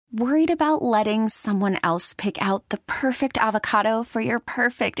Worried about letting someone else pick out the perfect avocado for your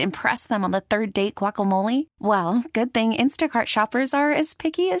perfect impress them on the third date guacamole? Well, good thing Instacart shoppers are as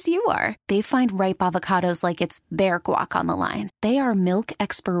picky as you are. They find ripe avocados like it's their guac on the line. They are milk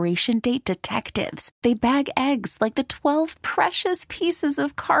expiration date detectives. They bag eggs like the 12 precious pieces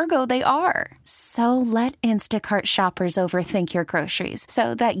of cargo they are. So let Instacart shoppers overthink your groceries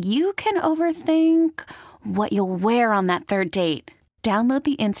so that you can overthink what you'll wear on that third date. Download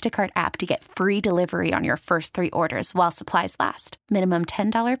the Instacart app to get free delivery on your first 3 orders while supplies last. Minimum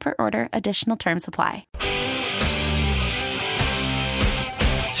 $10 per order. Additional terms apply. Take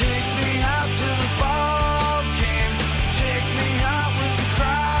me out to the ball game. Take me out with the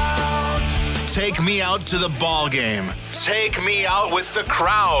crowd. Take me out to the ball game. Take me out with the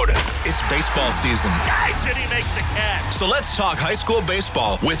crowd. It's baseball season. Dives and he makes the catch. So let's talk high school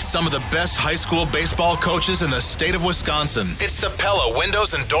baseball with some of the best high school baseball coaches in the state of Wisconsin. It's the Pella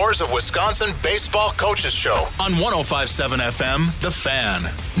Windows and Doors of Wisconsin Baseball Coaches Show on 105.7 FM, The Fan.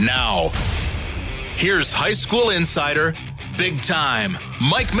 Now, here's high school insider, big time,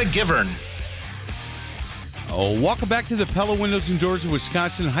 Mike McGivern. Oh, welcome back to the Pella Windows and Doors of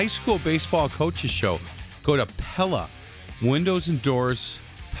Wisconsin High School Baseball Coaches Show. Go to Pella Windows and Doors,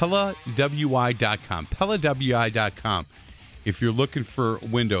 PellaWI.com. PellaWI.com. If you're looking for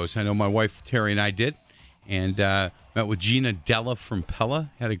windows, I know my wife Terry and I did, and met with Gina Della from Pella.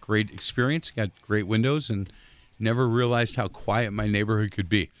 Had a great experience, got great windows, and never realized how quiet my neighborhood could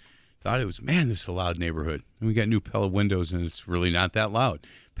be. Thought it was, man, this is a loud neighborhood. And we got new Pella windows, and it's really not that loud.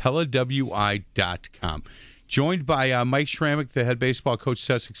 PellaWI.com. Joined by Mike Schrammick, the head baseball coach,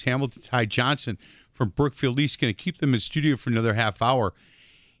 Sussex Hamilton, Ty Johnson from Brookfield East. Going to keep them in studio for another half hour.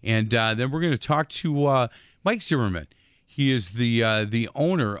 And then we're going to talk to Mike Zimmerman. He is the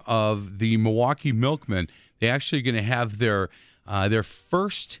owner of the Milwaukee Milkmen. They're actually going to have their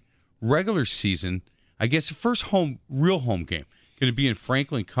first regular season, I guess the first real home game, going to be in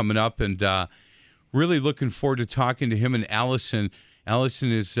Franklin coming up. And really looking forward to talking to him and Allison. Allison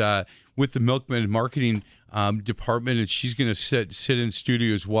is with the Milkmen marketing department, and she's going to sit in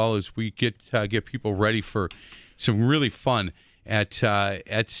studio as well as we get people ready for some really fun at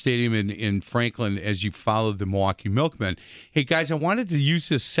stadium in Franklin as you follow the Milwaukee Milkmen. Hey guys, I wanted to use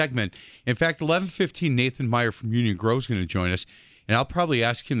this segment. In fact, 11:15, Nathan Meyer from Union Grove is going to join us, and I'll probably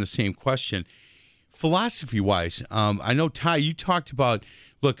ask him the same question. Philosophy-wise, I know Ty, you talked about.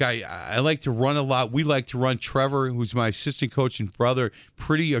 Look, I like to run a lot. We like to run. Trevor, who's my assistant coach and brother,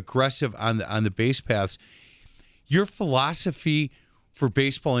 pretty aggressive on the base paths. Your philosophy for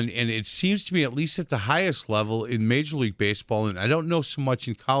baseball, and it seems to me, at least at the highest level in Major League Baseball, and I don't know so much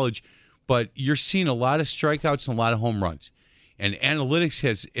in college, but you're seeing a lot of strikeouts and a lot of home runs. And analytics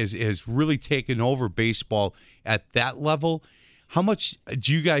has really taken over baseball at that level. How much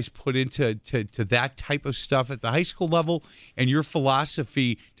do you guys put into that type of stuff at the high school level? And your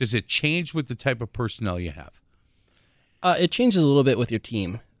philosophy, does it change with the type of personnel you have? It changes a little bit with your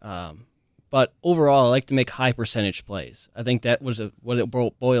team. But overall, I like to make high percentage plays. I think that was what it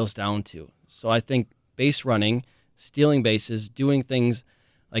boils down to. So I think base running, stealing bases, doing things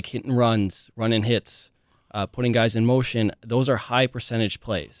like hit and runs, run and hits, putting guys in motion, those are high percentage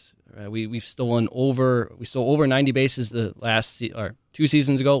plays. We stole over 90 bases the last 2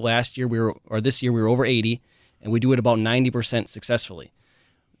 seasons ago. This year we were over 80, and we do it about 90% successfully.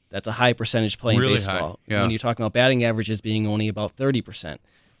 That's a high percentage play really in baseball. High. Yeah. When you're talking about batting averages being only about 30%.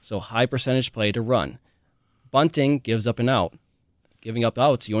 So high percentage play to run. Bunting gives up an out. Giving up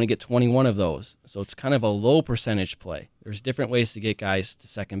outs, you only get 21 of those. So it's kind of a low percentage play. There's different ways to get guys to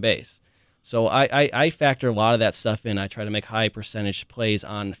second base. So I factor a lot of that stuff in. I try to make high percentage plays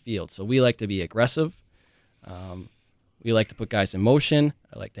on the field. So we like to be aggressive. We like to put guys in motion.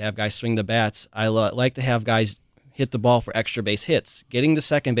 I like to have guys swing the bats. I like to have guys hit the ball for extra base hits. Getting to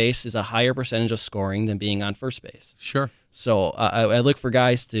second base is a higher percentage of scoring than being on first base. Sure. So I look for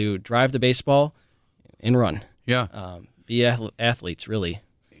guys to drive the baseball and run. Yeah. Be athletes, really.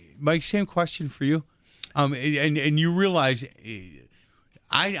 Mike, same question for you. And you realize,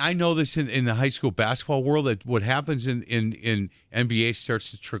 I know this in the high school basketball world, that what happens in NBA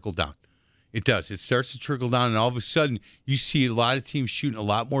starts to trickle down. It does. It starts to trickle down, and all of a sudden you see a lot of teams shooting a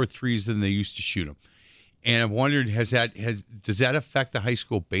lot more threes than they used to shoot them. And I'm wondering, does that affect the high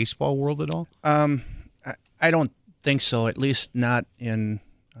school baseball world at all? I don't think so. At least not in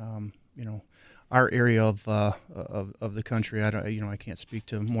our area of the country. I can't speak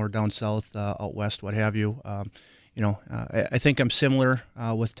to more down south, out west, what have you. I think I'm similar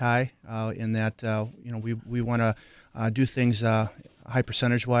with Ty in that we want to do things high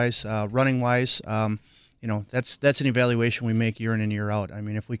percentage wise, running wise. that's an evaluation we make year in and year out. I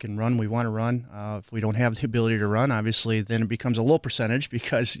mean, if we can run, we want to run. If we don't have the ability to run, obviously, then it becomes a low percentage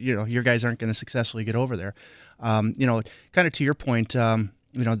because your guys aren't going to successfully get over there. Kind of to your point,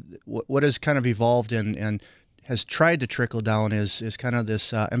 what has kind of evolved and has tried to trickle down is kind of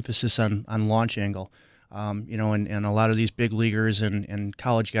this emphasis on launch angle. And a lot of these big leaguers and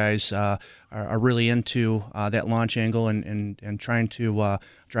college guys are really into that launch angle and trying to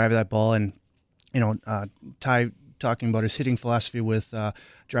drive that ball. And, Ty talking about his hitting philosophy with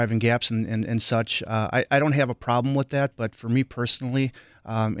driving gaps and such, I don't have a problem with that. But for me personally,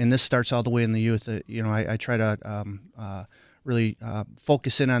 and this starts all the way in the youth, I try to really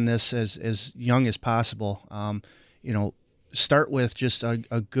focus in on this as young as possible. Start with just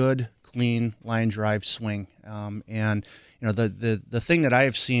a good, clean line drive swing. The thing that I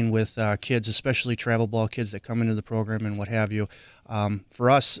have seen with kids, especially travel ball kids that come into the program and what have you, for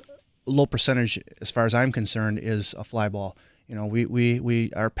us, low percentage, as far as I'm concerned, is a fly ball.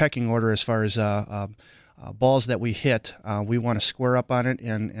 We our pecking order as far as balls that we hit, we want to square up on it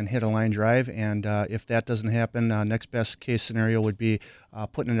and hit a line drive. And if that doesn't happen, next best case scenario would be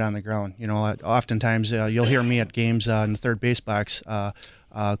putting it on the ground. Oftentimes you'll hear me at games in the third base box,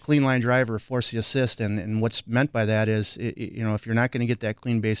 clean line drive or force the assist. And what's meant by that is, if you're not going to get that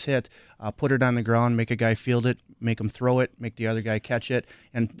clean base hit, put it on the ground, make a guy field it, make him throw it, make the other guy catch it.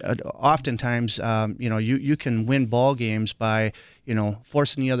 And oftentimes, you can win ball games by,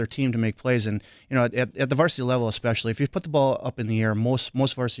 forcing the other team to make plays. And, at the varsity level especially, if you put the ball up in the air, most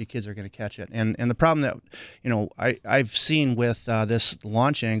varsity kids are going to catch it. And the problem that, I've seen with this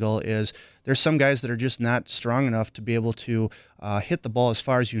launch angle is there's some guys that are just not strong enough to be able to hit the ball as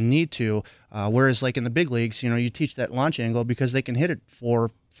far as you need to, whereas like in the big leagues, you teach that launch angle because they can hit it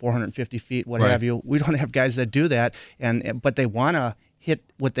for 450 feet, what have you. We don't have guys that do that, but they want to hit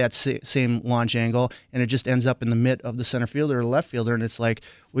with that same launch angle, and it just ends up in the mitt of the center fielder or left fielder, and it's like,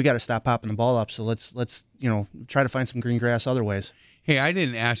 we got to stop popping the ball up, so let's try to find some green grass other ways. Hey, I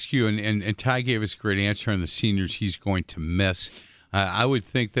didn't ask you, and Ty gave us a great answer on the seniors he's going to miss. I would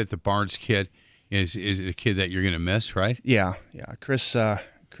think that the Barnes kid is a kid that you're going to miss, right? Yeah. Chris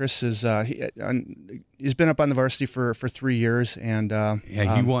is he's been up on the varsity for 3 years, and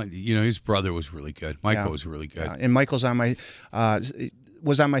he won. His brother was really good. Michael was really good, and Michael's on my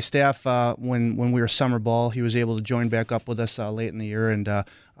was on my staff when we were summer ball. He was able to join back up with us late in the year, and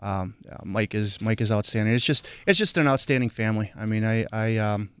Mike is outstanding. It's just an outstanding family. I mean,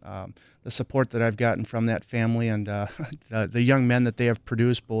 the support that I've gotten from that family and the young men that they have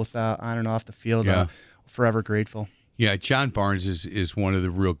produced both on and off the field, forever grateful. Yeah, John Barnes is one of the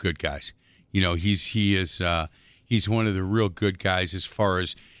real good guys. He's one of the real good guys as far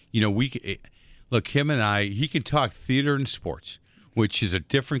as, him and I, he can talk theater and sports, which is a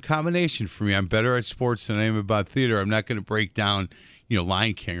different combination for me. I'm better at sports than I am about theater. I'm not going to break down,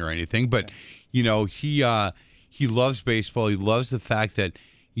 Lion King or anything, but, he loves baseball. He loves the fact that,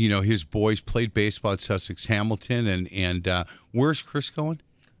 his boys played baseball at Sussex Hamilton, and where's Chris going?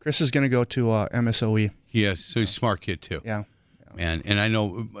 Chris is going to go to MSOE. Yes, so he's a smart kid too. Yeah. And I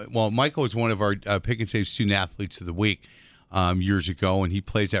know, Michael was one of our Pick and Save Student Athletes of the Week years ago, and he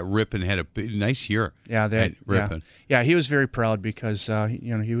plays at Ripon, had a nice year. Yeah, at Ripon. Yeah, he was very proud because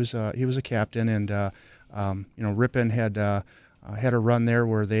he was a captain, and Ripon had a run there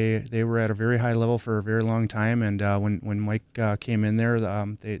where they were at a very high level for a very long time, and when Mike came in there,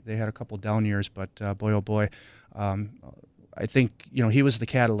 they had a couple down years, but boy oh boy, I think he was the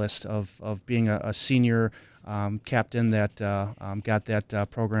catalyst of being a senior captain that got that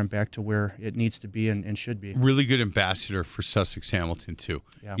program back to where it needs to be and should be. Really good ambassador for Sussex Hamilton too.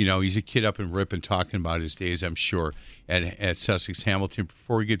 Yeah. He's a kid up in Ripon talking about his days, I'm sure, at Sussex Hamilton.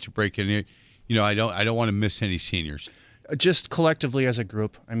 Before we get to break in here, I don't want to miss any seniors. Just collectively as a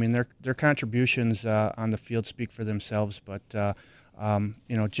group, I mean, their contributions on the field speak for themselves, but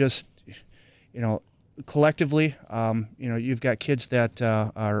collectively, you've got kids that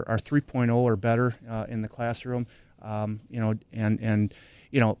are 3.0 or better in the classroom, and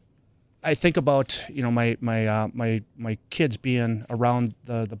I think about my kids being around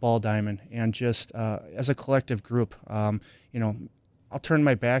the ball diamond, and just as a collective group, I'll turn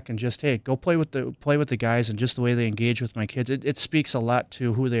my back and just, hey, go play with the guys, and just the way they engage with my kids, it speaks a lot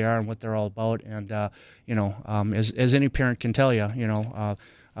to who they are and what they're all about. And as any parent can tell you,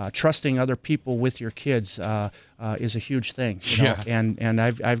 trusting other people with your kids is a huge thing. Yeah. And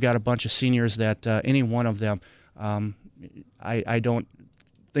I've got a bunch of seniors that any one of them, I don't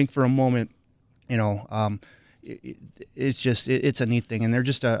think for a moment, it's a neat thing, and they're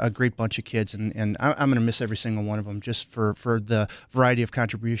just a great bunch of kids, and I'm going to miss every single one of them just for the variety of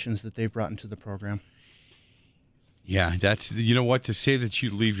contributions that they've brought into the program. Yeah, that's, you know what, to say that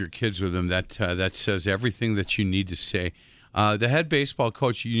you leave your kids with them, that says everything that you need to say. The head baseball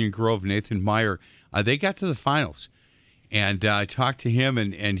coach at Union Grove, Nathan Meyer, they got to the finals, and I talked to him,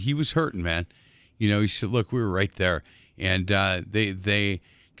 and he was hurting, man. You know, he said, "Look, we were right there," and they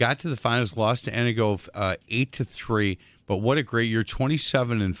got to the finals, lost to Enigo 8-3. But what a great year,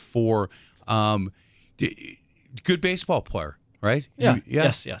 27-4. Good baseball player, right? Yeah.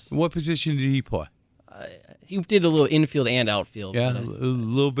 Yeah. Yes. What position did he play? He did a little infield and outfield. Yeah, a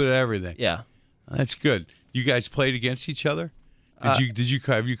little bit of everything. Yeah. That's good. You guys played against each other? Have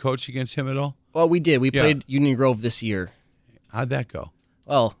you coached against him at all? Well, we did. We played Union Grove this year. How'd that go?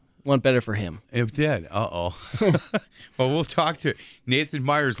 Well, went better for him. It did. Uh-oh. Well, we'll talk to Nathan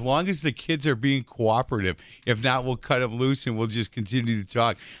Meyer as long as the kids are being cooperative. If not, we'll cut them loose and we'll just continue to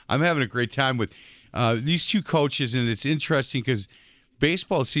talk. I'm having a great time with these two coaches, and it's interesting because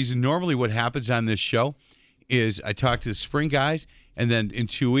baseball season, normally what happens on this show is I talk to the spring guys, and then in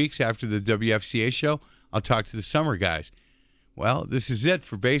 2 weeks after the WFCA show, I'll talk to the summer guys. Well, this is it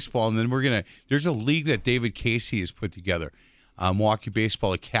for baseball, and then there's a league that David Casey has put together, Milwaukee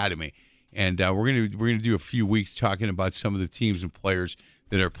Baseball Academy, and we're gonna do a few weeks talking about some of the teams and players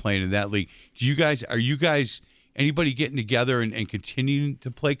that are playing in that league. Are you guys anybody getting together and continuing to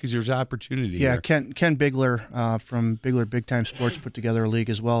play because there's opportunity? Yeah, here? Ken Bigler from Bigler Big Time Sports put together a league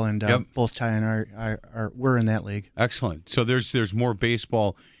as well, and both Ty and I we're in that league. Excellent. So there's more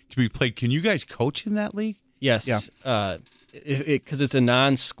baseball to be played. Can you guys coach in that league? Yes. Yeah. Because it's a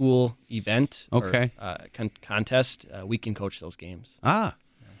non-school event Okay. or contest, we can coach those games.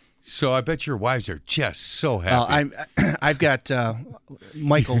 So I bet your wives are just so happy. I've got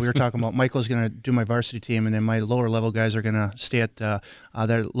Michael. We were talking about Michael's going to do my varsity team, and then my lower level guys are going to stay at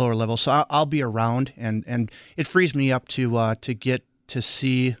their lower level. So I'll be around, and it frees me up to get to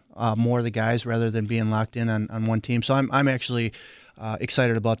see more of the guys rather than being locked in on one team. So I'm actually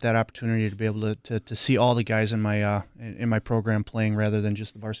excited about that opportunity to be able to see all the guys in my program playing rather than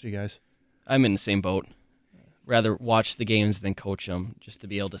just the varsity guys. I'm in the same boat. Rather watch the games than coach them, just to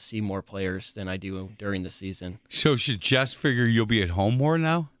be able to see more players than I do during the season. So should Jess figure you'll be at home more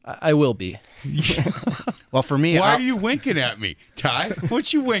now? I will be. Well, for me, why are you winking at me, Ty?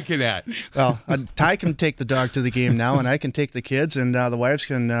 What you winking at? Well, Ty can take the dog to the game now, and I can take the kids, and the wives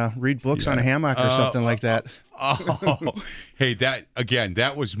can read books on a hammock or something like that. Hey,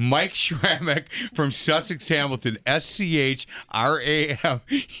 that was Mike Schrammick from Sussex Hamilton, SCHRAM.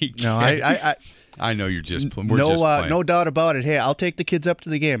 No, I know you're just we're just playing. No doubt about it. Hey, I'll take the kids up to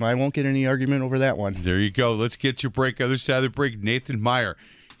the game. I won't get any argument over that one. There you go. Let's get your break. Other side of the break, Nathan Meyer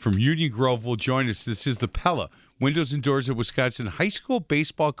from Union Grove will join us. This is the Pella Windows and Doors of Wisconsin High School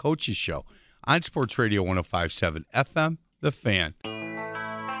Baseball Coaches Show on Sports Radio 105.7 FM, The Fan.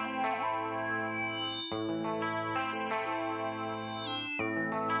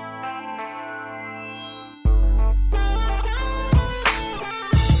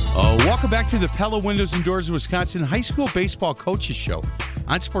 Welcome back to the Pella Windows and Doors of Wisconsin High School Baseball Coaches Show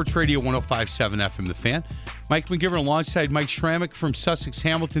on Sports Radio 105.7 FM, The Fan. Mike McGivern alongside Mike Schrammick from Sussex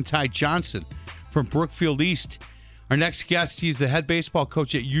Hamilton, Ty Johnson from Brookfield East. Our next guest, he's the head baseball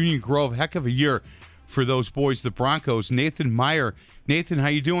coach at Union Grove. Heck of a year for those boys, the Broncos. Nathan Meyer. Nathan, how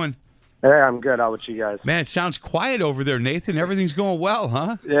you doing? Hey, I'm good. How about you guys? Man, it sounds quiet over there, Nathan. Everything's going well,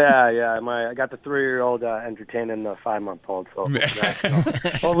 huh? Yeah. I got the 3-year-old entertaining the 5-month-old, so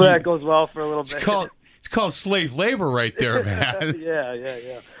hopefully that goes well for a little bit. It's called slave labor right there, man.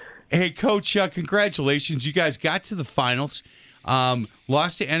 Yeah. Hey, Coach, congratulations. You guys got to the finals.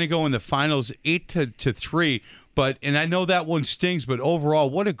 Lost to Enigo in the finals 8-3. And I know that one stings, but overall,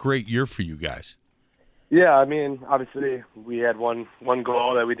 what a great year for you guys. Yeah, I mean, obviously we had one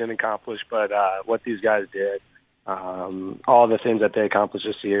goal that we didn't accomplish, but what these guys did, all the things that they accomplished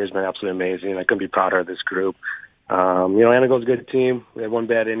this year has been absolutely amazing. I couldn't be prouder of this group. Enigo's a good team. They had one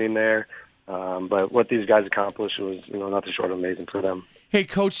bad inning there, but what these guys accomplished was, nothing short of amazing for them. Hey,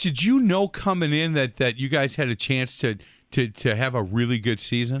 Coach, did you know coming in that you guys had a chance to have a really good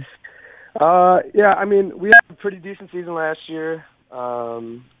season? Yeah, I mean, we had a pretty decent season last year.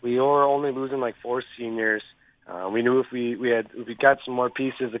 We were only losing like 4 seniors. We knew if we got some more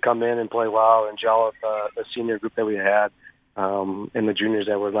pieces to come in and play well and gel with the senior group that we had, and the juniors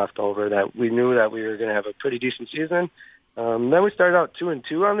that were left over, that we knew that we were going to have a pretty decent season. Then we started out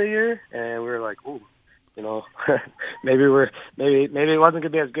 2-2 on the year, and we were like, ooh, maybe it wasn't going to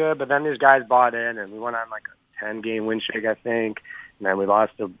be as good. But then these guys bought in, and we went on like a 10-game win streak, I think. And then we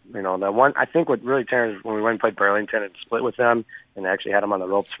lost the one. I think what really turned is when we went and played Burlington and split with them, and actually had them on the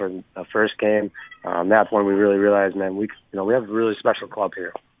ropes for the first game. That's when we really realized, man, we have a really special club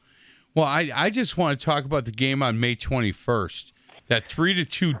here. Well, I just want to talk about the game on May 21st. That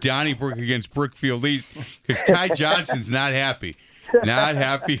 3-2 Donnybrook against Brookfield East, because Ty Johnson's not happy. Not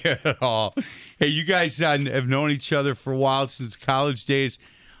happy at all. Hey, you guys have known each other for a while, since college days.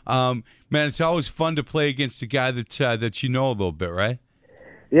 Man, it's always fun to play against a guy that you know a little bit, right?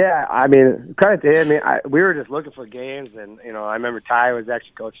 Yeah, I mean, credit to him. We were just looking for games, and I remember Ty was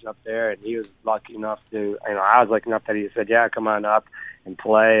actually coaching up there, and he was lucky enough to. I was lucky enough that he said, "Yeah, come on up and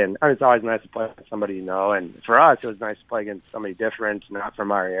play." And it's always nice to play with somebody you know. And for us, it was nice to play against somebody different, not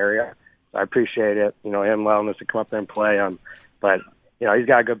from our area. So I appreciate it. Him allowing us to come up there and play. But he's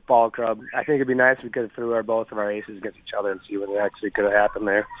got a good ball club. I think it'd be nice if we could have threw both of our aces against each other and see what actually could have happened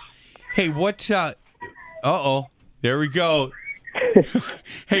there. Hey, what? There we go.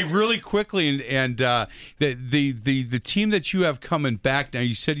 Hey, really quickly, and the team that you have coming back now.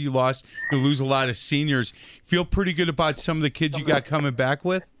 You said you lose a lot of seniors. Feel pretty good about some of the kids you got coming back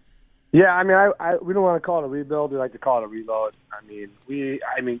with? Yeah, I mean, we don't want to call it a rebuild. We like to call it a reload. Of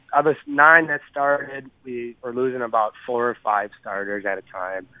the 9 that started, we were losing about 4 or 5 starters at a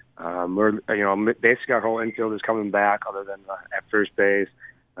time. Basically our whole infield is coming back, other than at first base.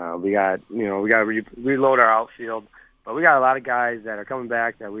 We got to reload our outfield. But we got a lot of guys that are coming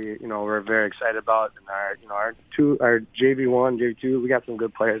back that we're very excited about. And our JV1, JV2, we got some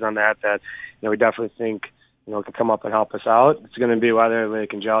good players on that we definitely think can come up and help us out. It's going to be whether they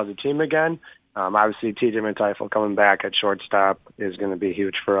can gel as a team again. Obviously, TJ Menteifel coming back at shortstop is going to be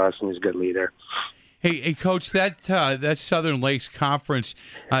huge for us, and he's a good leader. Hey, Coach, that Southern Lakes Conference,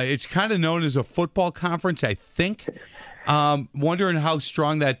 it's kind of known as a football conference, I think. Wondering how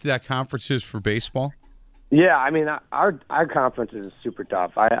strong that conference is for baseball. Yeah, I mean, our conference is super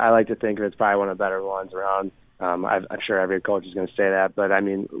tough. I like to think it's probably one of the better ones around. I'm sure every coach is going to say that. But, I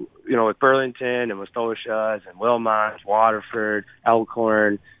mean, with Burlington and Westosha and Wilmot, Waterford,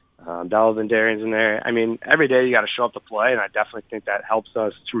 Elkhorn, Delavan, Darien's in there. I mean, every day you got to show up to play, and I definitely think that helps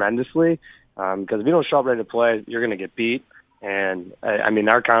us tremendously. Because if you don't show up ready to play, you're going to get beat. And,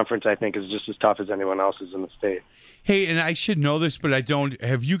 our conference, I think, is just as tough as anyone else's in the state. Hey, and I should know this, but I don't.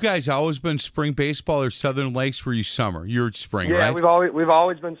 Have you guys always been spring baseball, or Southern Lakes were you summer? You're spring, right? Yeah, we've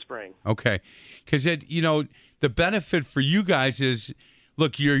always been spring. Okay, because the benefit for you guys is,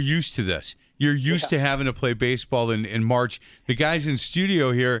 look, you're used to this. You're used to having to play baseball in March. The guys in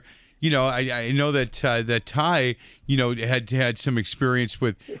studio here, I know that Ty, had some experience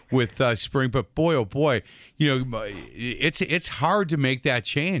with spring, but boy, oh boy, it's hard to make that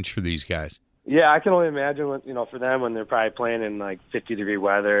change for these guys. Yeah, I can only imagine for them when they're probably playing in like 50-degree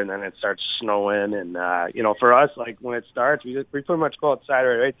weather and then it starts snowing. And, for us, like when it starts, we pretty much go outside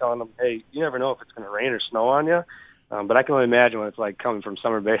right away telling them, hey, you never know if it's going to rain or snow on you. But I can only imagine what it's like coming from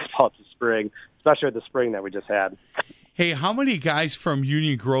summer baseball to spring, especially with the spring that we just had. Hey, how many guys from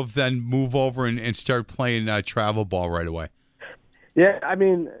Union Grove then move over and start playing travel ball right away? Yeah, I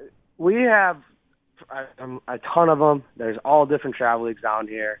mean, we have a ton of them. There's all different travel leagues down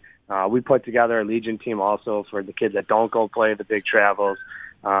here. We put together a Legion team also for the kids that don't go play the big travels.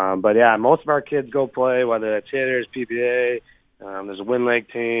 But, yeah, most of our kids go play, whether it's hitters, PBA. There's a Wind Lake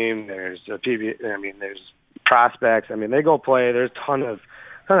team. There's a PBA. There's prospects. They go play. There's a ton of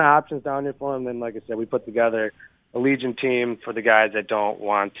options down here for them. And, like I said, we put together a Legion team for the guys that don't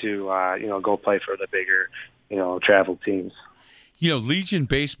want to, go play for the bigger, travel teams. Legion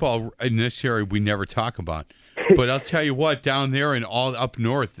baseball in this area we never talk about. But I'll tell you what, down there and all up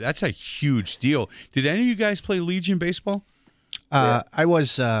north, that's a huge deal. Did any of you guys play Legion baseball? I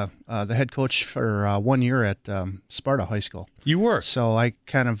was the head coach for 1 year at Sparta High School. You were? So I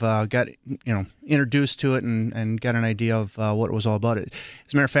kind of got introduced to it and got an idea of what it was all about. As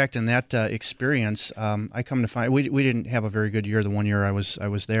a matter of fact, in that experience, I come to find we didn't have a very good year the 1 year I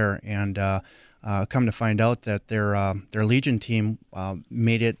was there, and come to find out that their Legion team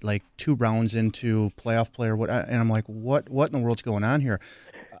made it like 2 rounds into playoff play or what, and I'm like, what in the world's going on here?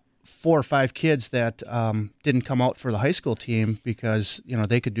 4 or 5 kids that didn't come out for the high school team because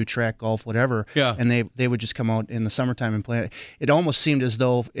they could do track, golf, whatever, and they would just come out in the summertime and play. It almost seemed as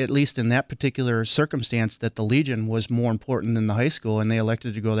though, at least in that particular circumstance, that the Legion was more important than the high school, and they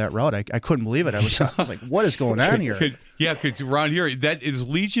elected to go that route. I couldn't believe it. I was like, what is going on here? Yeah, because around here, that is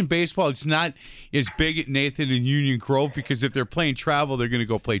Legion baseball. It's not as big at Nathan and Union Grove, because if they're playing travel, they're going to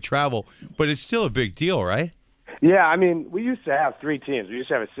go play travel, but it's still a big deal, right? Yeah, we used to have 3 teams. We used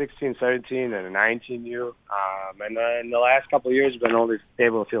to have a 16, 17, and a 19U. And then the last couple of years, we've been only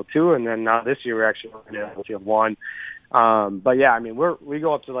able to field 2, and then now this year we're actually only able to field 1. But yeah, we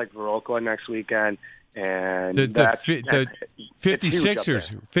go up to like Viroqua next weekend, and the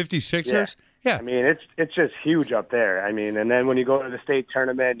 56ers. 56ers? Yeah. I mean, it's just huge up there. I mean, and then when you go to the state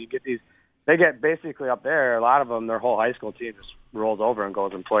tournament, you get these. They get basically up there. A lot of them, their whole high school team just rolls over and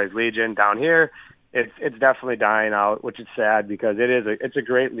goes and plays Legion. Down here, it's definitely dying out, which is sad because it's a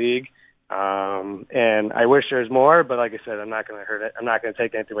great league. And I wish there's more, but like I said, I'm not going to hurt it. I'm not going to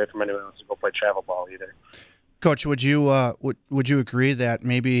take anything away from anyone else to go play travel ball either. Coach, would you agree that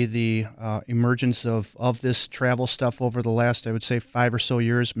maybe the emergence of this travel stuff over the last, I would say, 5 or so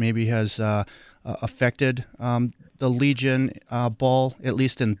years maybe has affected the Legion ball, at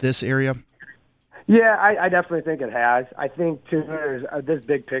least in this area? Yeah, I definitely think it has. I think too there's this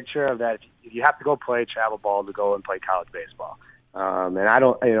big picture of that you have to go play travel ball to go and play college baseball. And I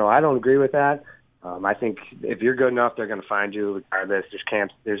don't agree with that. I think if you're good enough, they're going to find you regardless. There's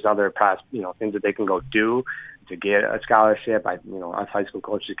camps, there's other things that they can go do to get a scholarship. Us high school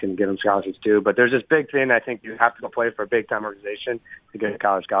coaches can get them scholarships too. But there's this big thing. I think you have to go play for a big time organization to get a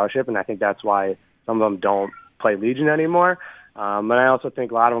college scholarship, and I think that's why some of them don't play Legion anymore. But I also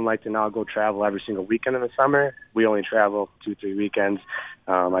think a lot of them like to now go travel every single weekend in the summer. We only travel 2-3 weekends.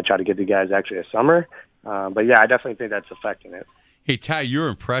 I try to get the guys actually a summer. But yeah, I definitely think that's affecting it. Hey, Ty, you're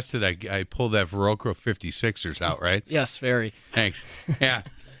impressed that I pulled that Verocro 56ers out, right? Yes, very. Thanks. Yeah.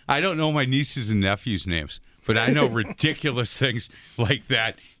 I don't know my nieces and nephews' names, but I know ridiculous things like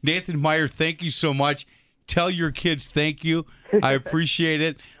that. Nathan Meyer, thank you so much. Tell your kids thank you. I appreciate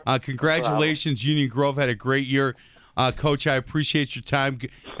it. Congratulations. Union Grove had a great year. Coach, I appreciate your time.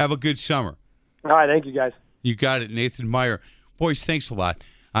 Have a good summer. All right. Thank you, guys. You got it, Nathan Meyer. Boys, thanks a lot.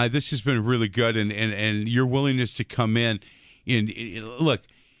 This has been really good, and your willingness to come in. Look,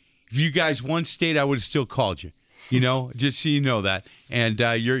 if you guys won state, I would have still called you. Just so you know that. And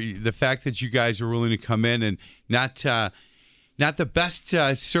the fact that you guys are willing to come in and not the best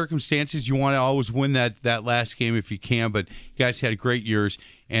circumstances. You want to always win that last game if you can, but you guys had great years,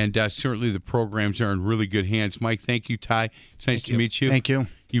 and certainly the programs are in really good hands. Mike, thank you. Ty, it's nice to meet you. Thank you.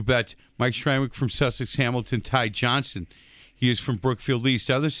 You bet. Mike Schramwick from Sussex Hamilton. Ty Johnson, he is from Brookfield East.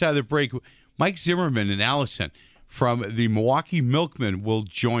 The other side of the break, Mike Zimmerman and Allison from the Milwaukee Milkmen will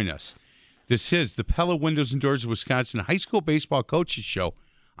join us. This is the Pella Windows and Doors of Wisconsin High School Baseball Coaches Show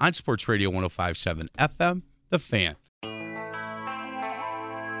on Sports Radio 105.7 FM, The Fan.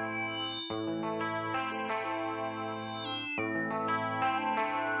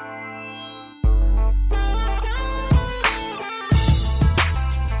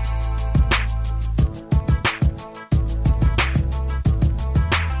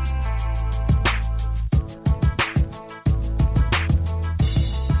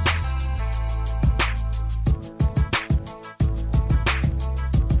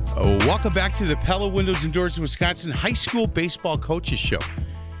 Welcome back to the Pella Windows and Doors of Wisconsin High School Baseball Coaches Show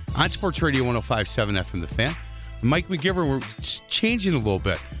on Sports Radio 105.7 FM, The Fan. Mike McGivern, we're changing a little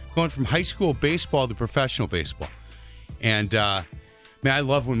bit, going from high school baseball to professional baseball. And, man, I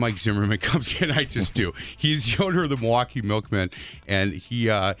love when Mike Zimmerman comes in. I just do. He's the owner of the Milwaukee Milkmen, and he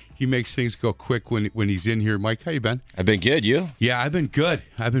makes things go quick when he's in here. Mike, how you been? I've been good. You? Yeah, I've been good.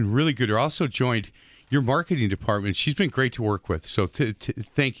 I've been really good. You're also joined your marketing department. She's been great to work with, so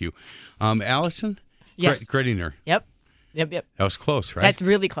thank you. Allison? Yes. Gredinger. Yep. That was close, right? That's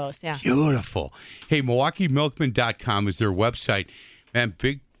really close, yeah. Beautiful. Hey, MilwaukeeMilkman.com is their website. Man,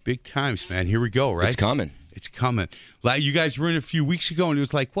 big times, man. Here we go, right? It's coming. It's coming. You guys were in a few weeks ago, and it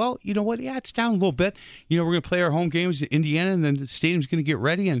was like, well, you know what? Yeah, it's down a little bit. We're going to play our home games in Indiana, and then the stadium's going to get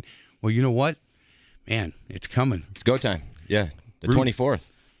ready. And, well, you know what? Man, it's coming. It's go time. Yeah, the 24th.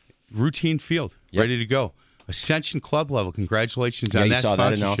 Routine Field, ready to go. Ascension Club level. Congratulations on that sponsorship. Yeah, you saw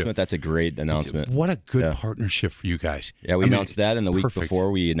that announcement. That's a great announcement. What a good partnership for you guys. Yeah, we announced that, and the week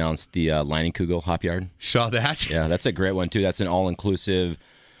before we announced the Leinenkugel Hop Yard. Saw that? Yeah, that's a great one, too. That's an all-inclusive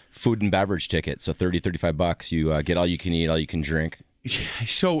food and beverage ticket. So $35. You get all you can eat, all you can drink.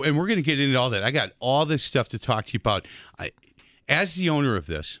 So, and we're going to get into all that. I got all this stuff to talk to you about. As the owner of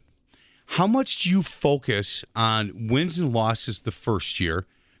this, how much do you focus on wins and losses the first year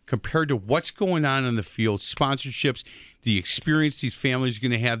compared to what's going on in the field, sponsorships, the experience these families are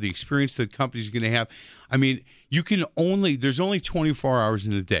going to have, the experience the company's going to have? I mean, there's only 24 hours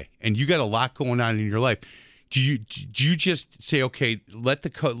in a day, and you got a lot going on in your life. Do you just say, okay, let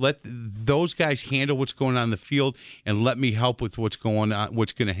those guys handle what's going on in the field, and let me help with what's going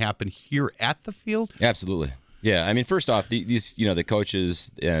to happen here at the field? Absolutely. Yeah, I mean, first off, these the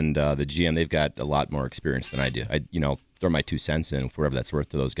coaches and the GM, they've got a lot more experience than I do. I throw my 2 cents in, whatever that's worth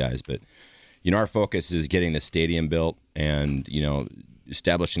to those guys. But, our focus is getting the stadium built and,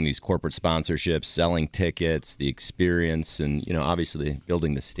 establishing these corporate sponsorships, selling tickets, the experience, and, obviously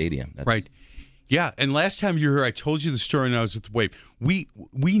building the stadium. Right. Yeah, and last time you were here, I told you the story when I was with the Wave. We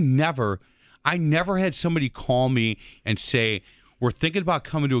never, I never had somebody call me and say, we're thinking about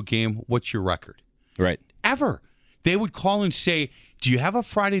coming to a game. What's your record? Right. Ever. They would call and say, do you have a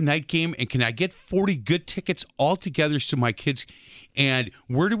Friday night game, and can I get 40 good tickets all together so my kids, and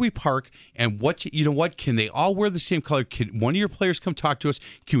where do we park, and what, you know what, can they all wear the same color? Can one of your players come talk to us?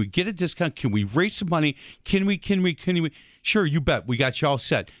 Can we get a discount? Can we raise some money? Can we? Sure, you bet. We got you all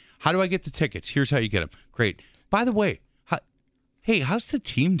set. How do I get the tickets? Here's how you get them. Great. By the way, hey, how's the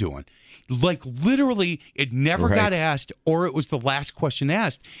team doing? Like, literally, it never got asked, or it was the last question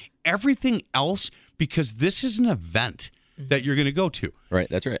asked. Everything else, because this is an event that you're going to go to. Right,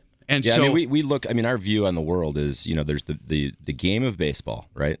 that's right. And yeah, so I mean, we look, I mean, our view on the world is, you know, there's the game of baseball,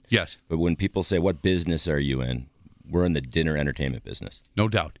 right? Yes. But when people say, what business are you in? We're in the dinner entertainment business. No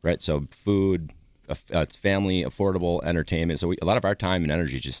doubt. Right? So food, it's family, affordable entertainment. So a lot of our time and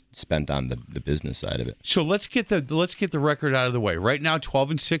energy is just spent on the business side of it. So let's get the record out of the way. Right now,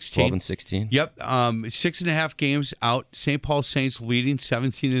 12-16. 12-16. Yep. 6.5 games out. St. Paul Saints leading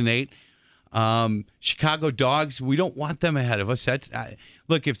 17-8. Chicago Dogs, we don't want them ahead of us.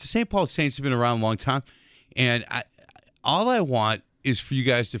 Look, if the St. Paul Saints have been around a long time, and all I want is for you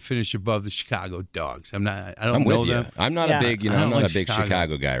guys to finish above the Chicago Dogs. I don't know them. I'm not a big, I'm not a big Chicago.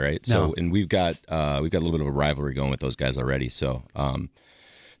 Chicago guy, right? No. So, and we've got a little bit of a rivalry going with those guys already. So,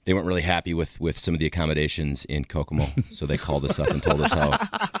 they weren't really happy with some of the accommodations in Kokomo, so they called us up and told us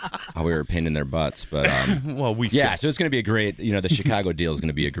how we were a pain in their butts. But well, so it's going to be a great, the Chicago deal is going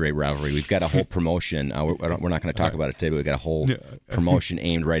to be a great rivalry. We've got a whole promotion. We're not going to talk about it today, but we've got a whole promotion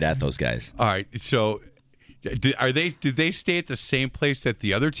aimed right at those guys. All right, so did they stay at the same place that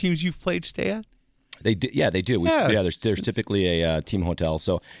the other teams you've played stay at? They do. Yeah, they do. There's typically a team hotel.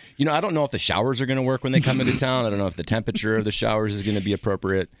 So, I don't know if the showers are going to work when they come into town. I don't know if the temperature of the showers is going to be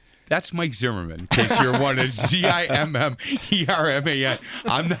appropriate. That's Mike Zimmerman, in case you're wondering. Zimmerman.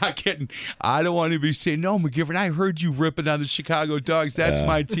 I'm not kidding. I don't want to be saying, no, McGivern, I heard you ripping on the Chicago Dogs. That's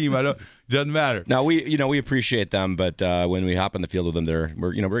my team. Doesn't matter. Now we appreciate them, but when we hop on the field with them,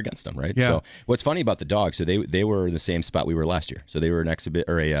 we're against them, right? Yeah. So what's funny about the Dogs? So they were in the same spot we were last year. So they were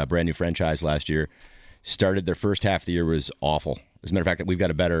a brand new franchise last year. Started their first half of the year was awful. As a matter of fact, we've got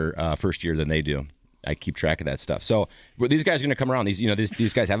a better first year than they do. I keep track of that stuff. So these guys are going to come around.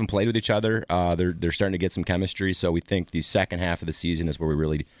 These guys haven't played with each other. They're starting to get some chemistry. So we think the second half of the season is where we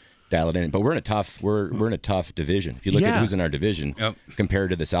really dial it in. But we're in a tough division. If you look at who's in our division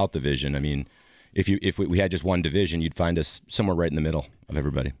compared to the South Division, I mean, if we had just one division, you'd find us somewhere right in the middle of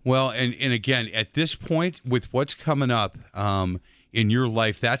everybody. Well, and again, at this point, with what's coming up in your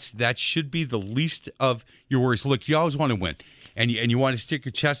life, that should be the least of your worries. Look, you always want to win. And you want to stick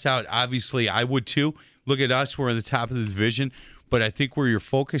your chest out. Obviously, I would too. Look at us. We're in the top of the division. But I think where your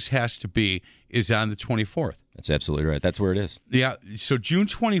focus has to be is on the 24th. That's absolutely right. That's where it is. Yeah. So June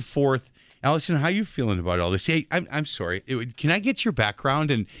 24th. Allison, how are you feeling about all this? Hey, I'm sorry. Can I get your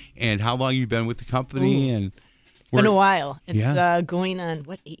background and how long you've been with the company? And it's been a while. It's going on,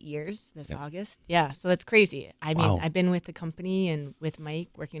 8 years this August? Yeah, so that's crazy. I mean, I've been with the company and with Mike,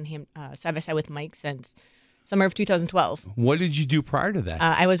 working him side by side with Mike since summer of 2012. What did you do prior to that?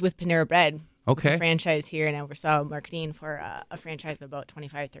 I was with Panera Bread, a franchise here, and I oversaw marketing for a franchise of about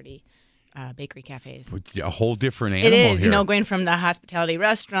 25, 30 bakery cafes. A whole different animal It is, here. going from the hospitality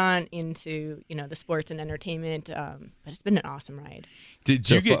restaurant into, the sports and entertainment. But it's been an awesome ride. Did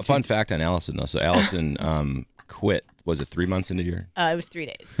you get fun fact on Allison, though? So Allison quit. Was it 3 months into your? It was 3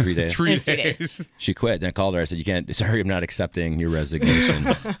 days. 3 days. 3 days. She quit, and I called her. I said, sorry, I'm not accepting your resignation.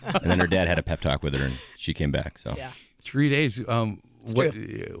 And then her dad had a pep talk with her, and she came back. So 3 days.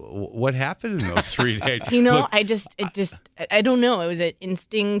 What happened in those 3 days? Look, I don't know. It was an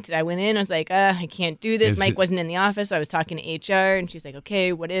instinct. I went in. I was like, I can't do this. Mike wasn't in the office. So I was talking to HR, and she's like,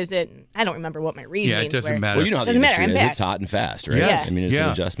 okay, what is it? And I don't remember what my reasons were. Yeah, it doesn't matter. Well, you know how the industry is. It's hot and fast, right? Yes. I mean, it's an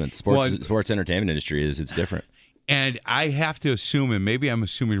adjustment. Sports entertainment industry it's different. And I have to assume, and maybe I'm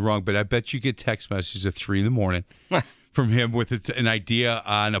assuming wrong, but I bet you get text messages at 3 a.m. from him with an idea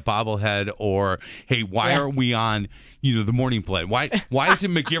on a bobblehead, or, hey, why aren't we on, the Morning Blend? Why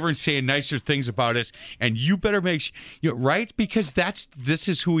isn't McGivern saying nicer things about us? And you better make sure, right? Because this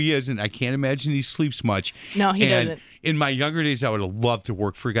is who he is, and I can't imagine he sleeps much. No, he doesn't. In my younger days, I would have loved to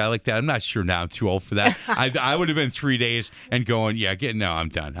work for a guy like that. I'm not sure now. I'm too old for that. I would have been 3 days and going, I'm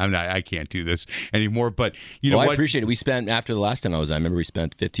done. I can't do this anymore. But know what? I appreciate it. We spent, after the last time I was on, I remember we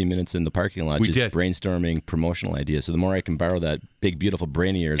spent 15 minutes in the parking lot brainstorming promotional ideas. So the more I can borrow that big, beautiful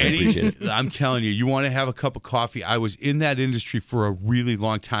brain of yours, I appreciate it. I'm telling you, you want to have a cup of coffee. I was in that industry for a really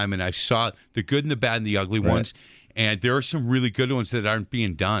long time, and I saw the good and the bad and the ugly ones. And there are some really good ones that aren't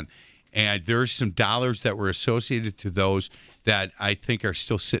being done. And there's some dollars that were associated to those that I think are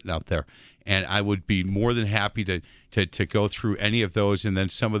still sitting out there. And I would be more than happy to go through any of those, and then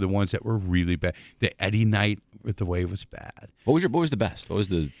some of the ones that were really bad. The Eddie night with the wave was bad. What was the best? What was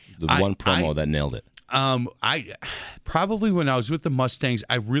the one promo that nailed it? I probably when I was with the Mustangs,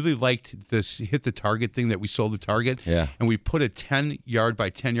 I really liked this hit the target thing that we sold the target. Yeah. And we put a 10-yard by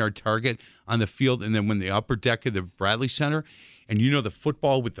 10-yard target on the field, and then when the upper deck of the Bradley Center, and the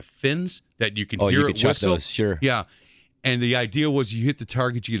football with the fins that you can hear it whistle. Those, sure. Yeah. And the idea was you hit the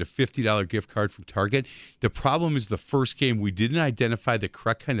target, you get a $50 gift card from Target. The problem is the first game we didn't identify the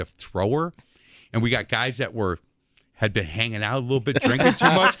correct kind of thrower, and we got guys that had been hanging out a little bit, drinking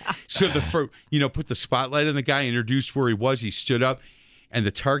too much. So put the spotlight on the guy, introduced where he was. He stood up, and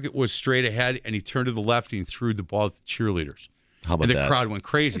the target was straight ahead, and he turned to the left and he threw the ball at the cheerleaders. How about that? And the that? crowd went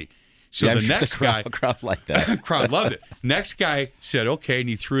crazy. So the next guy, crowd like that. crowd loved it. Next guy said, okay, and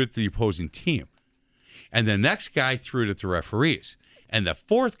he threw it at the opposing team. And the next guy threw it at the referees. And the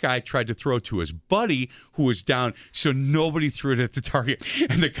fourth guy tried to throw it to his buddy who was down, so nobody threw it at the target.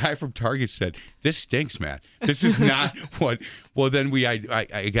 And the guy from Target said, this stinks, man. This is not what. Well, then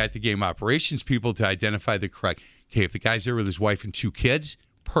I got the game operations people to identify the correct. Okay, if the guy's there with his wife and 2 kids,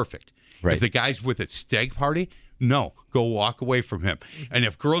 perfect. Right. If the guy's with a stag party, no, go walk away from him. And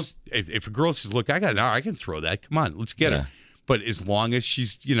if a girl says, look, I can throw that. Come on, let's get her. But as long as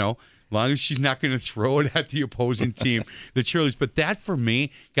she's, not going to throw it at the opposing team, the cheerleaders. But that, for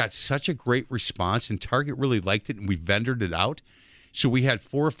me, got such a great response, and Target really liked it, and we vendored it out. So we had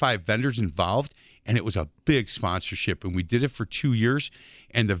 4 or 5 vendors involved, and it was a big sponsorship. And we did it for 2 years,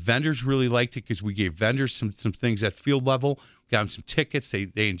 and the vendors really liked it because we gave vendors some things at field level, got them some tickets.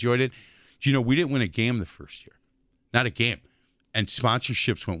 They enjoyed it. We didn't win a game the first year. Not a game. And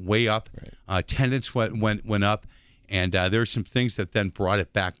sponsorships went way up. Right. Attendance went up. And there are some things that then brought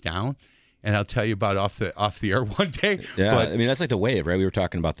it back down. And I'll tell you about off the air one day. Yeah, but, I mean, that's like the Wave, right? We were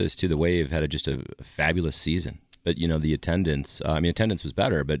talking about this, too. The Wave had just a fabulous season. But, the attendance, attendance was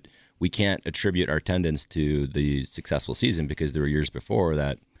better, but we can't attribute our attendance to the successful season because there were years before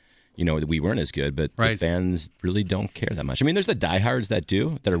that, we weren't as good, but the fans really don't care that much. I mean, there's the diehards that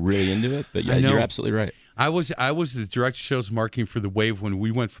are really into it, but yeah, you're absolutely right. I was the director of sales marketing for the Wave when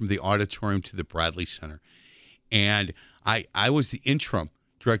we went from the auditorium to the Bradley Center. And I was the interim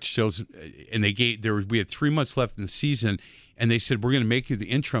director of sales, and we had 3 months left in the season, and they said, we're going to make you the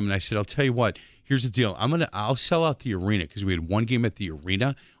interim. And I said, I'll tell you what, here's the deal. I'll sell out the arena because we had 1 game at the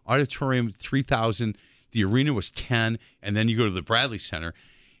arena. Auditorium, 3,000. The arena was 10, and then you go to the Bradley Center.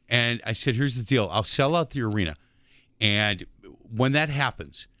 And I said, here's the deal. I'll sell out the arena. And when that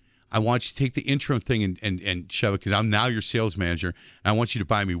happens, I want you to take the interim thing and shove it because I'm now your sales manager. And I want you to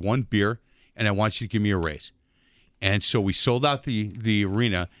buy me 1 beer, and I want you to give me a raise. And so we sold out the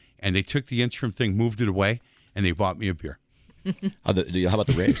arena, and they took the interim thing, moved it away, and they bought me a beer. How about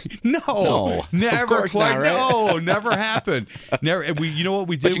the raise? No, never. Of course quite, not, right? No, never happened. Never. And you know what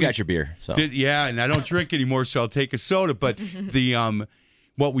we did? But you got your beer. So. And I don't drink anymore, so I'll take a soda. But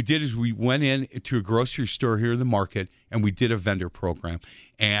what we did is we went in to a grocery store here in the market, and we did a vendor program,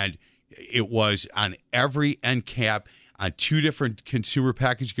 and it was on every end cap. On 2 different consumer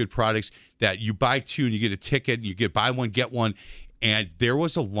packaged good products that you buy 2 and you get a ticket, and you get buy 1, get 1. And there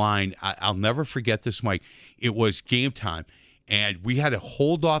was a line. I'll never forget this, Mike. It was game time. And we had to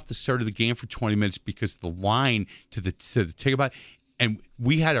hold off the start of the game for 20 minutes because the line to the ticket buy. And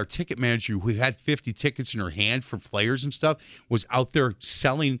we had our ticket manager who had 50 tickets in her hand for players and stuff was out there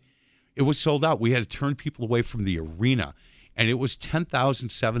selling. It was sold out. We had to turn people away from the arena. And it was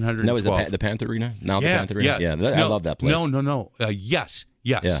 10,712. And that was the Panther Arena? Now the Panther Arena? Yeah, I love that place. No. Yes.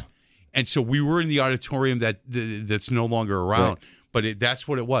 Yeah. And so we were in the auditorium that's no longer around. Right. But that's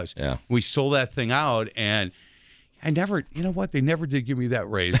what it was. Yeah. We sold that thing out, and I never, they never did give me that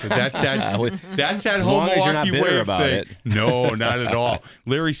raise. But that's that whole Milwaukee Wave thing. No, not at all.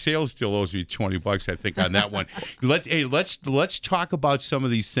 Larry Sales still owes me $20, I think, on that one. Let's talk about some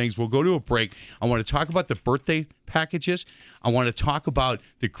of these things. We'll go to a break. I want to talk about the birthday packages. I want to talk about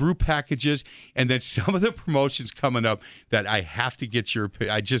the group packages, and then some of the promotions coming up that I have to get your.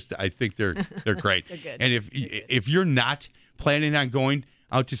 I think they're great. They're good. And if you're not planning on going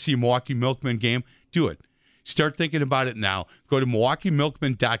out to see a Milwaukee Milkmen game, do it. Start thinking about it now. Go to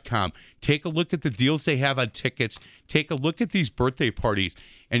MilwaukeeMilkmen.com. Take a look at the deals they have on tickets. Take a look at these birthday parties.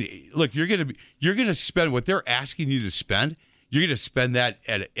 And look, you're gonna spend what they're asking you to spend. You're gonna spend that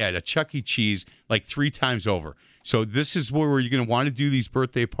at a Chuck E. Cheese like 3 times over. So this is where you're going to want to do these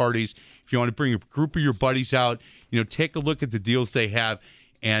birthday parties. If you want to bring a group of your buddies out, take a look at the deals they have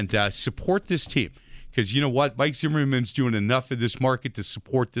and support this team. Because you know what? Mike Zimmerman's doing enough in this market to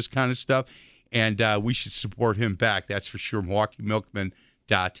support this kind of stuff, and we should support him back. That's for sure. MilwaukeeMilkmen.com.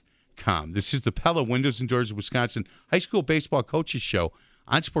 This is the Pella Windows and Doors of Wisconsin High School Baseball Coaches Show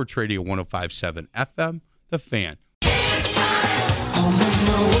on Sports Radio 105.7 FM, The Fan.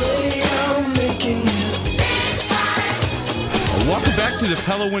 Welcome back to the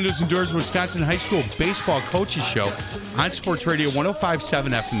Pella Windows and Doors of Wisconsin High School Baseball Coaches Show on Sports Radio 105.7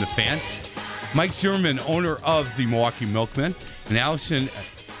 FM, The Fan. Mike Zimmerman, owner of the Milwaukee Milkmen, and Allison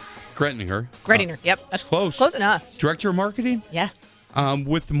Grettinger. Yep. That's close. Close enough. Director of Marketing? Yeah.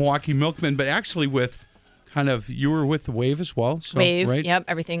 With the Milwaukee Milkmen, but actually with you were with the Wave as well. So, Wave, right? Yep.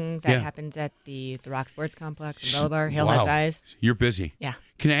 Everything that happens at the Rock Sports Complex, Umbrella Bar, Hill Has Eyes. You're busy. Yeah.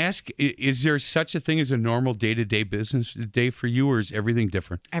 Can I ask, is there such a thing as a normal day-to-day business day for you, or is everything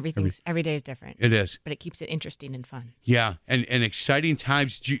different? Every day is different. It is. But it keeps it interesting and fun. Yeah, and exciting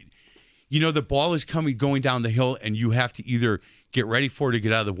times. You know, the ball is going down the hill, and you have to either get ready for it or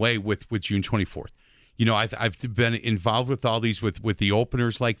get out of the way with June 24th. You know, I've been involved with all these with the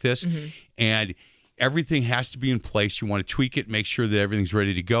openers like this, and everything has to be in place. You want to tweak it, make sure that everything's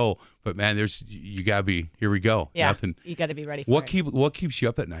ready to go. But man, you gotta be. Here we go. Yeah, Nothing. You got to be ready for it. What keeps you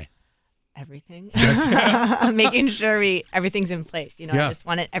up at night? Everything. Making sure everything's in place. You know, I just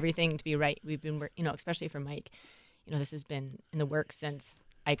wanted everything to be right. We've been, especially for Mike. You know, this has been in the works since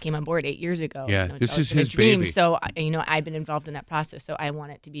I came on board 8 years ago. Yeah, this is his dream. baby. So I've been involved in that process. So I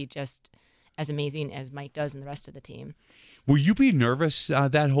want it to be just as amazing as Mike does and the rest of the team. Will you be nervous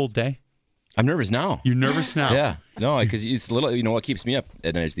that whole day? I'm nervous now. You're nervous now? Yeah. No, because it's little. You know what keeps me up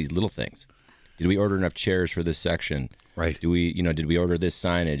at night is these little things. Did we order enough chairs for this section? Right. Did we order this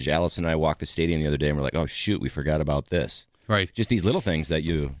signage? Allison and I walked the stadium the other day and we're like, oh shoot, we forgot about this. Right. Just these little things that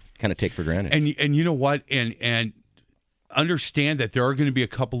you kind of take for granted. And you know what? And understand that there are going to be a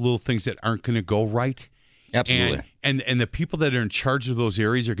couple little things that aren't going to go right. Absolutely. And the people that are in charge of those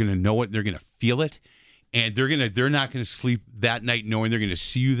areas are going to know it. They're going to feel it, and they're not going to sleep that night knowing they're going to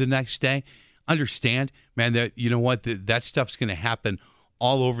see you the next day. Understand, man, that you know what that stuff's going to happen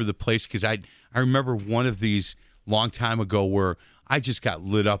all over the place. Because I remember one of these long time ago where I just got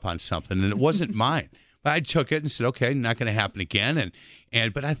lit up on something, and it wasn't mine, but I took it and said, okay, not going to happen again.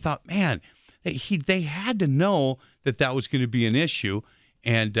 But I thought, man, they had to know that was going to be an issue.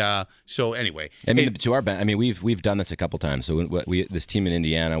 And so anyway, I mean, to our I mean, we've done this a couple times. So this team in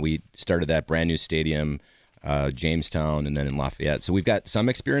Indiana, we started that brand new stadium, Jamestown, and then in Lafayette. So we've got some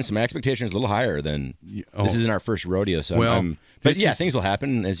experience. My expectation is a little higher than this isn't our first rodeo. So things will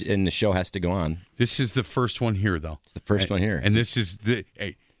happen, and the show has to go on. This is the first one here, though. It's the first one here, and this is the.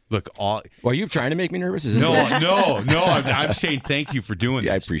 Look, well, are you trying to make me nervous? No. I'm saying thank you for doing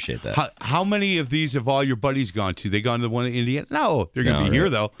this. I appreciate that. How many of these have all your buddies gone to? They gone to the one in Indiana? No, they're going to be here,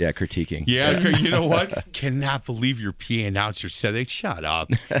 though. Yeah, critiquing. Yeah, you know what? Cannot believe your PA announcer said they shut up.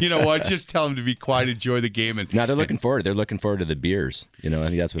 You know what? Just tell them to be quiet, enjoy the game. And now they're looking forward. They're looking forward to the beers. You know, I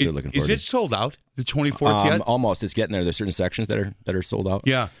think that's what they're looking forward to. Is it sold out? The 24th yet? Almost. It's getting there. There's certain sections that are sold out.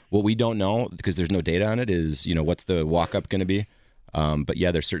 Yeah. What we don't know, because there's no data on it, is what's the walk up going to be. But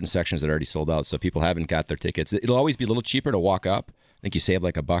yeah, there's certain sections that are already sold out, so people haven't got their tickets. It'll always be a little cheaper to walk up. I think you save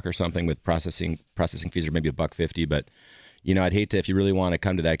like $1 or something with processing fees, or maybe $1.50. But I'd hate to, if you really want to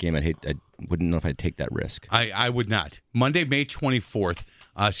come to that game, I wouldn't know if I'd take that risk. I would not. Monday, May 24th,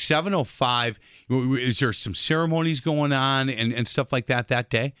 7:05. Is there some ceremonies going on and stuff like that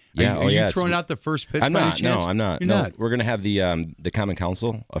day? Yeah. Are you throwing out the first pitch? I'm by any not. chance? No, I'm not. You're no, not. We're gonna have the Common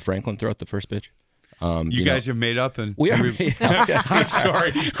Council of Franklin throw out the first pitch. You guys have made up, and we are. I'm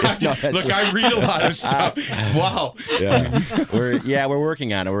sorry. Look, I read a lot of stuff. Wow. Yeah, we're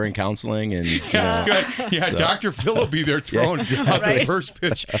working on it. We're in counseling, and that's good. Yeah, so. Dr. Phil will be there throwing out the first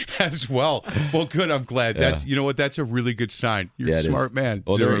pitch as well. Well, good. I'm glad. That's you know what. That's a really good sign. You're a smart man.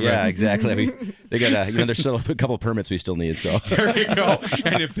 Well, exactly. I mean, they got there's still a couple permits we still need. So there you go.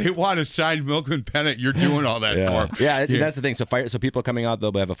 And if they want a signed Milkman pennant, you're doing all that for them. Yeah, that's the thing. So people coming out,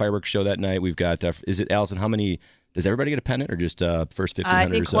 they'll have a fireworks show that night. We've got. Is it Allison? How many? Does everybody get a pennant, or just first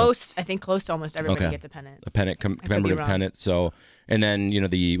 1,500? I think close to almost everybody gets a pennant. A pennant, commemorative pennant. So, and then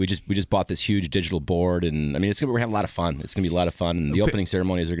we just bought this huge digital board, and I mean we're having a lot of fun. It's gonna be a lot of fun, and the opening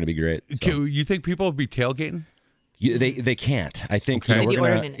ceremonies are gonna be great. So. You think people will be tailgating? They can't. I think we're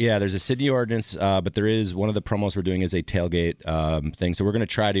gonna. Yeah, there's a city ordinance, but there is one of the promos we're doing is a tailgate thing. So we're gonna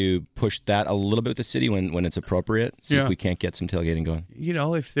try to push that a little bit with the city when it's appropriate. See if we can't get some tailgating going.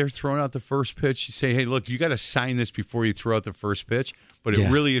 If they're throwing out the first pitch, you say, "Hey, look, you got to sign this before you throw out the first pitch." But it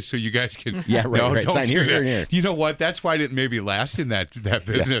really is so you guys can. Right. Don't sign do here, that. Here. You know what? That's why I didn't maybe last in that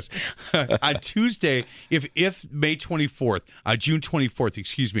business. On Tuesday, if May 24th, June 24th,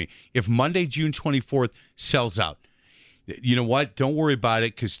 excuse me, if Monday, June 24th sells out. You know what? Don't worry about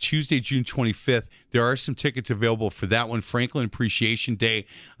it, because Tuesday, June 25th, there are some tickets available for that one. Franklin Appreciation Day,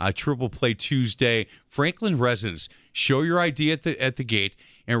 Triple Play Tuesday. Franklin residents, show your ID at the gate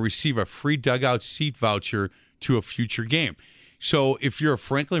and receive a free dugout seat voucher to a future game. So if you're a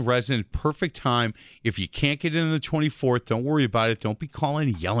Franklin resident, perfect time. If you can't get in on the 24th, don't worry about it. Don't be calling,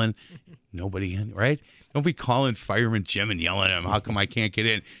 yelling. Nobody in, right? Don't be calling Fireman Jim and yelling at him. How come I can't get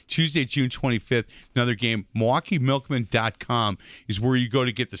in? Tuesday, June 25th, another game. MilwaukeeMilkman.com is where you go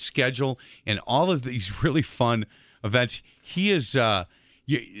to get the schedule and all of these really fun events. He is,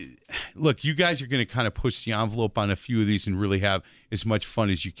 look, you guys are going to kind of push the envelope on a few of these and really have as much fun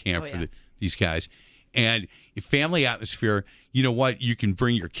as you can for these guys. And family atmosphere, you know what? You can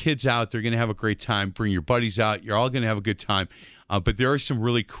bring your kids out. They're going to have a great time. Bring your buddies out. You're all going to have a good time. But there are some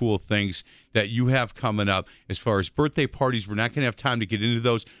really cool things that you have coming up as far as birthday parties. We're not going to have time to get into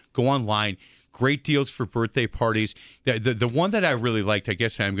those. Go online. Great deals for birthday parties. The one that I really liked, I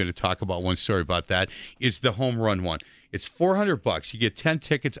guess I'm going to talk about one story about that, is the home run one. It's $400. You get 10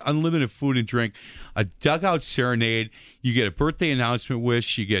 tickets, unlimited food and drink, a dugout serenade. You get a birthday announcement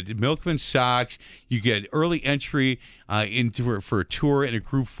wish. You get Milkman socks. You get early entry for a tour and a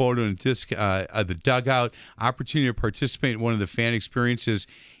group photo and disc of the dugout. Opportunity to participate in one of the fan experiences,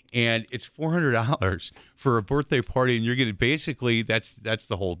 and it's $400 for a birthday party. And you're getting basically that's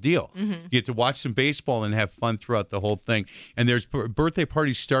the whole deal. Mm-hmm. You get to watch some baseball and have fun throughout the whole thing. And there's birthday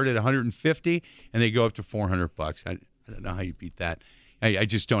parties start at $150 and they go up to $400. I don't know how you beat that. I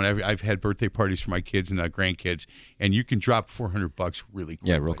just don't. I've had birthday parties for my kids and grandkids, and you can drop $400 really quick.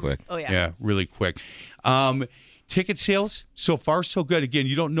 Yeah, real quick. Oh, yeah. Yeah, really quick. Ticket sales, so far so good. Again,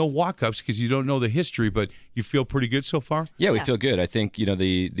 you don't know walk-ups because you don't know the history, but you feel pretty good so far? Yeah, we feel good. I think,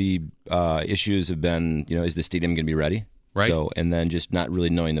 the issues have been, is the stadium going to be ready? Right. So, and then just not really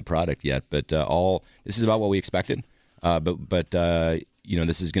knowing the product yet. But this is about what we expected. But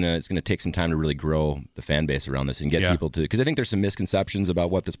this is it's gonna take some time to really grow the fan base around this and get people to, because I think there's some misconceptions about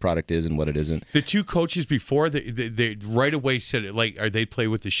what this product is and what it isn't. The two coaches before they right away said it, like, are they play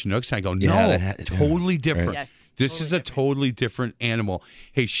with the Chinooks? And I go, no, totally different. Right. Yes. This totally is a different. Totally different animal.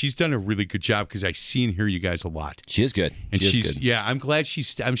 Hey, she's done a really good job because I see and hear you guys a lot. She is good. And she's good. Yeah, I'm glad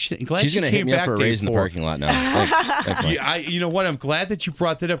she's glad she's she going to hit came me up back for a day raise in the 4. parking lot now. Thanks, Mike. Yeah, you know what? I'm glad that you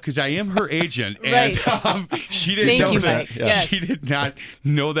brought that up because I am her agent, Right. and she didn't Thank know you, that. Mike. Yes. She did not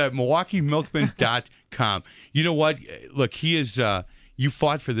know that. MilwaukeeMilkman.com. You know what? Look, he is. You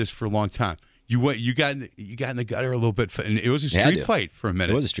fought for this for a long time. You got in the gutter a little bit, and it was a street fight for a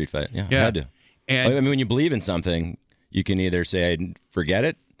minute. It was a street fight. Yeah, I had to. And I mean, when you believe in something, you can either say, forget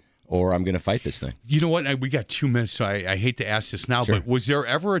it, or I'm going to fight this thing. You know what? We got 2 minutes, so I hate to ask this now, Sure. but was there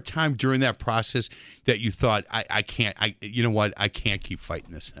ever a time during that process that you thought, I can't, you know what? I can't keep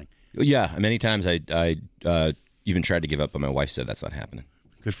fighting this thing? Yeah, many times I even tried to give up, but my wife said that's not happening.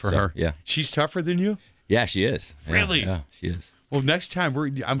 Good for her. Yeah. She's tougher than you? Yeah, she is. Yeah, Really? Yeah, she is. Well, next time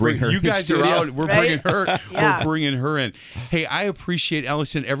I'm Bring her you in the guys are studio. out. We're Right? bringing her. Yeah. We're bringing her in. Hey, I appreciate,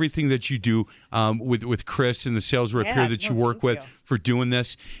 Ellison, everything that you do with Chris and the sales rep here that you work with for doing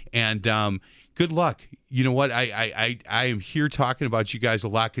this. And good luck. You know what? I am here talking about you guys a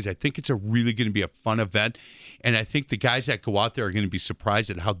lot because I think it's really going to be a fun event, and I think the guys that go out there are going to be surprised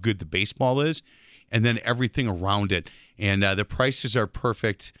at how good the baseball is, and then everything around it. And the prices are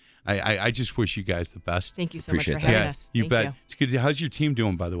perfect. I just wish you guys the best. Thank you so Appreciate much for that. having us. You Thank bet. You. It's good. How's your team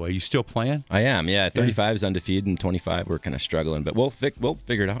doing, by the way? You still playing? I am. Yeah, 35 is undefeated, and 25 we're kind of struggling, but we'll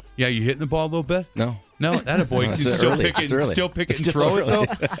figure it out. Yeah, you hitting the ball a little bit? No. No, that a boy. No, You it's can still early. pick it, It's early. still pick it It's and still throw it early.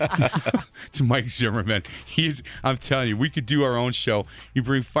 though. It's Mike Zimmerman. I'm telling you, we could do our own show. You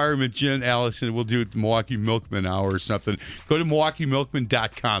bring Fireman Jen Allison, we'll do it the Milwaukee Milkman Hour or something. Go to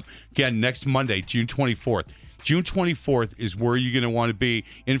MilwaukeeMilkman.com. Again, next Monday, June 24th. June 24th is where you're going to want to be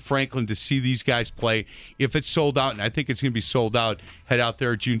in Franklin to see these guys play. If it's sold out, and I think it's going to be sold out, head out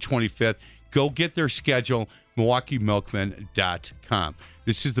there June 25th. Go get their schedule, MilwaukeeMilkman.com.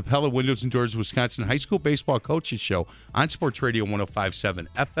 This is the Pella Windows and Doors Wisconsin High School Baseball Coaches Show on Sports Radio 105.7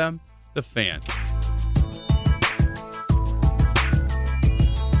 FM, The Fan.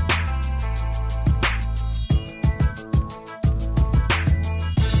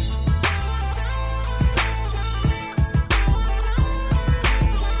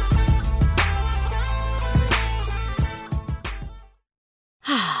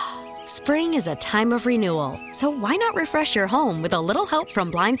 Spring is a time of renewal, so why not refresh your home with a little help from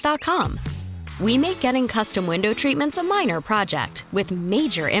Blinds.com? We make getting custom window treatments a minor project with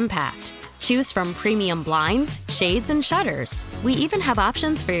major impact. Choose from premium blinds, shades, and shutters. We even have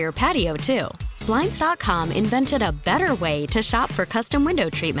options for your patio, too. Blinds.com invented a better way to shop for custom window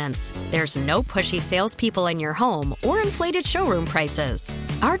treatments. There's no pushy salespeople in your home or inflated showroom prices.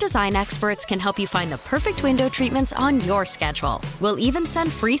 Our design experts can help you find the perfect window treatments on your schedule. We'll even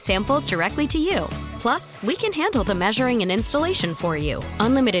send free samples directly to you. Plus, we can handle the measuring and installation for you.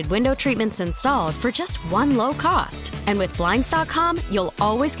 Unlimited window treatments installed for just one low cost. And with Blinds.com, you'll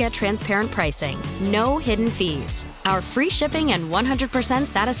always get transparent pricing. No hidden fees. Our free shipping and 100%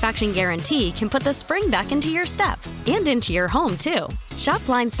 satisfaction guarantee can put the spring back into your step and into your home, too. Shop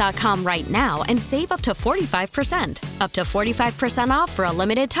Blinds.com right now and save up to 45%. Up to 45% off for a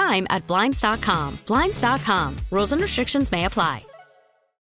limited time at Blinds.com. Blinds.com. Rules and restrictions may apply.